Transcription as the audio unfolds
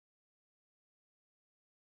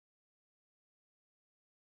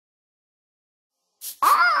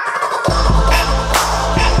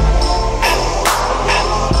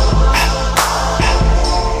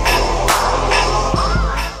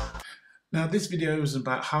Now this video is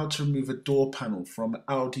about how to remove a door panel from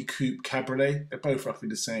Audi Coupe Cabriolet. They're both roughly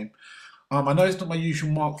the same. I know it's not my usual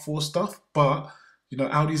Mark IV stuff, but you know,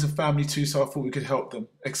 Audi's a family too, so I thought we could help them,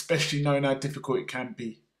 especially knowing how difficult it can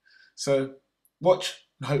be. So watch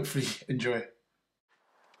and hopefully enjoy.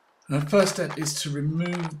 Now the first step is to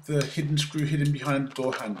remove the hidden screw hidden behind the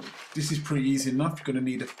door handle. This is pretty easy enough. You're going to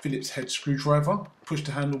need a Phillips head screwdriver. Push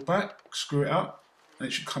the handle back, screw it out, and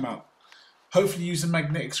it should come out. Hopefully use a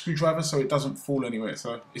magnetic screwdriver so it doesn't fall anywhere,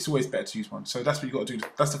 so it's always better to use one. So that's what you've got to do.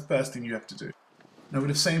 That's the first thing you have to do. Now with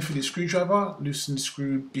the same Phillips screwdriver, loosen the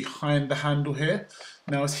screw behind the handle here.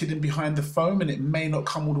 Now it's hidden behind the foam and it may not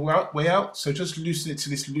come all the way out, so just loosen it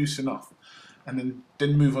till it's loose enough and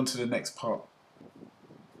then move on to the next part.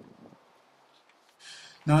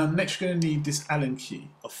 Now next you're going to need this Allen key,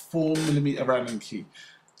 a 4mm Allen key.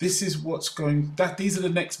 This is what's going, these are the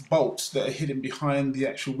next bolts that are hidden behind the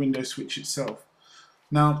actual window switch itself.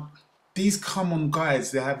 Now, these come on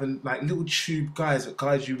guides. They have like little tube guides that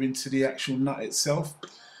guide you into the actual nut itself.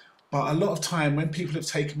 But a lot of time when people have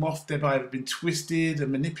taken them off, they've either been twisted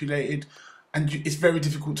and manipulated, and it's very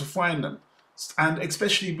difficult to find them. And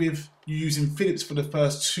especially with you using Phillips for the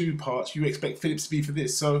first two parts, you expect Phillips to be for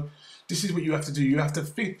this. So this is what you have to do. You have to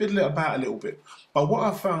fiddle it about a little bit. But what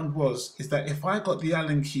I found is that if I got the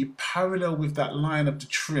Allen key parallel with that line of the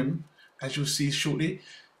trim, as you'll see shortly,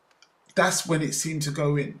 that's when it seemed to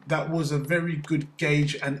go in. That was a very good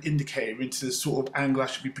gauge and indicator into the sort of angle I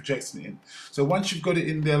should be projecting it in. So once you've got it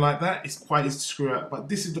in there like that, it's quite easy to screw out. But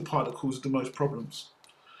this is the part that causes the most problems.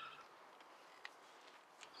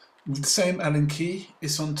 With the same Allen key,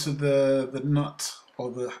 it's onto the nut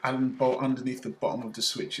or the Allen bolt underneath the bottom of the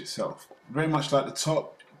switch itself. Very much like the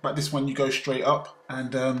top, but this one you go straight up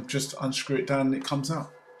and just unscrew it down and it comes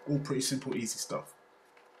out. All pretty simple, easy stuff.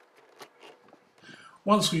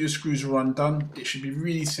 Once all your screws are undone, it should be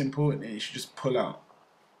really simple and it should just pull out.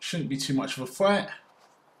 Shouldn't be too much of a fight,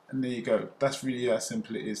 and there you go. That's really how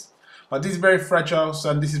simple it is. But this is very fragile,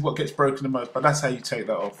 so this is what gets broken the most, but that's how you take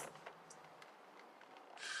that off.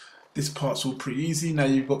 This part's all pretty easy. Now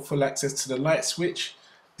you've got full access to the light switch.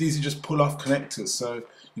 These are just pull-off connectors, so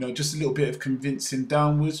you know, just a little bit of convincing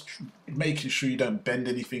downwards, making sure you don't bend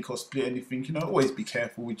anything or split anything. You know, always be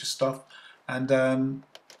careful with your stuff. And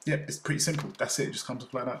yeah, it's pretty simple. That's it. It just comes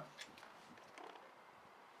off like that.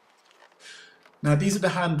 Now these are the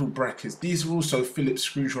handle brackets. These are also Phillips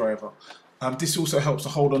screwdriver. This also helps to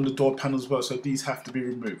hold on the door panel as well, so these have to be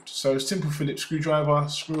removed. So simple Phillips screwdriver,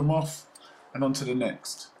 screw them off, and on to the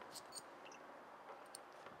next.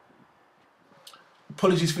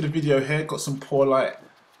 Apologies for the video here, got some poor light.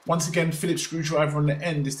 Once again, Phillips screwdriver on the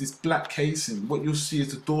end is this black casing. What you'll see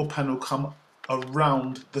is the door panel come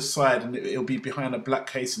around the side and it'll be behind a black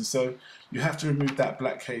casing. So you have to remove that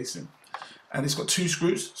black casing. And it's got two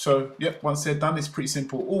screws. So yep, once they're done, it's pretty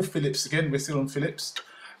simple. All Phillips again, we're still on Phillips.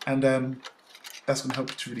 And that's going to help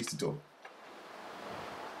you to release the door.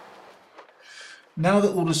 Now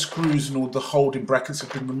that all the screws and all the holding brackets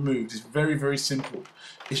have been removed, it's very, very simple.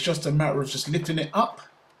 It's just a matter of just lifting it up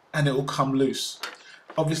and it will come loose.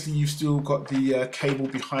 Obviously you've still got the cable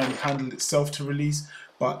behind the handle itself to release,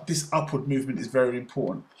 but this upward movement is very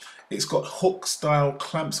important. It's got hook style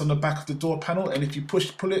clamps on the back of the door panel, and if you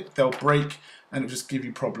pull it, they'll break and it'll just give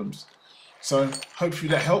you problems. So hopefully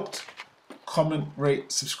that helped. Comment,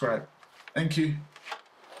 rate, subscribe. Thank you.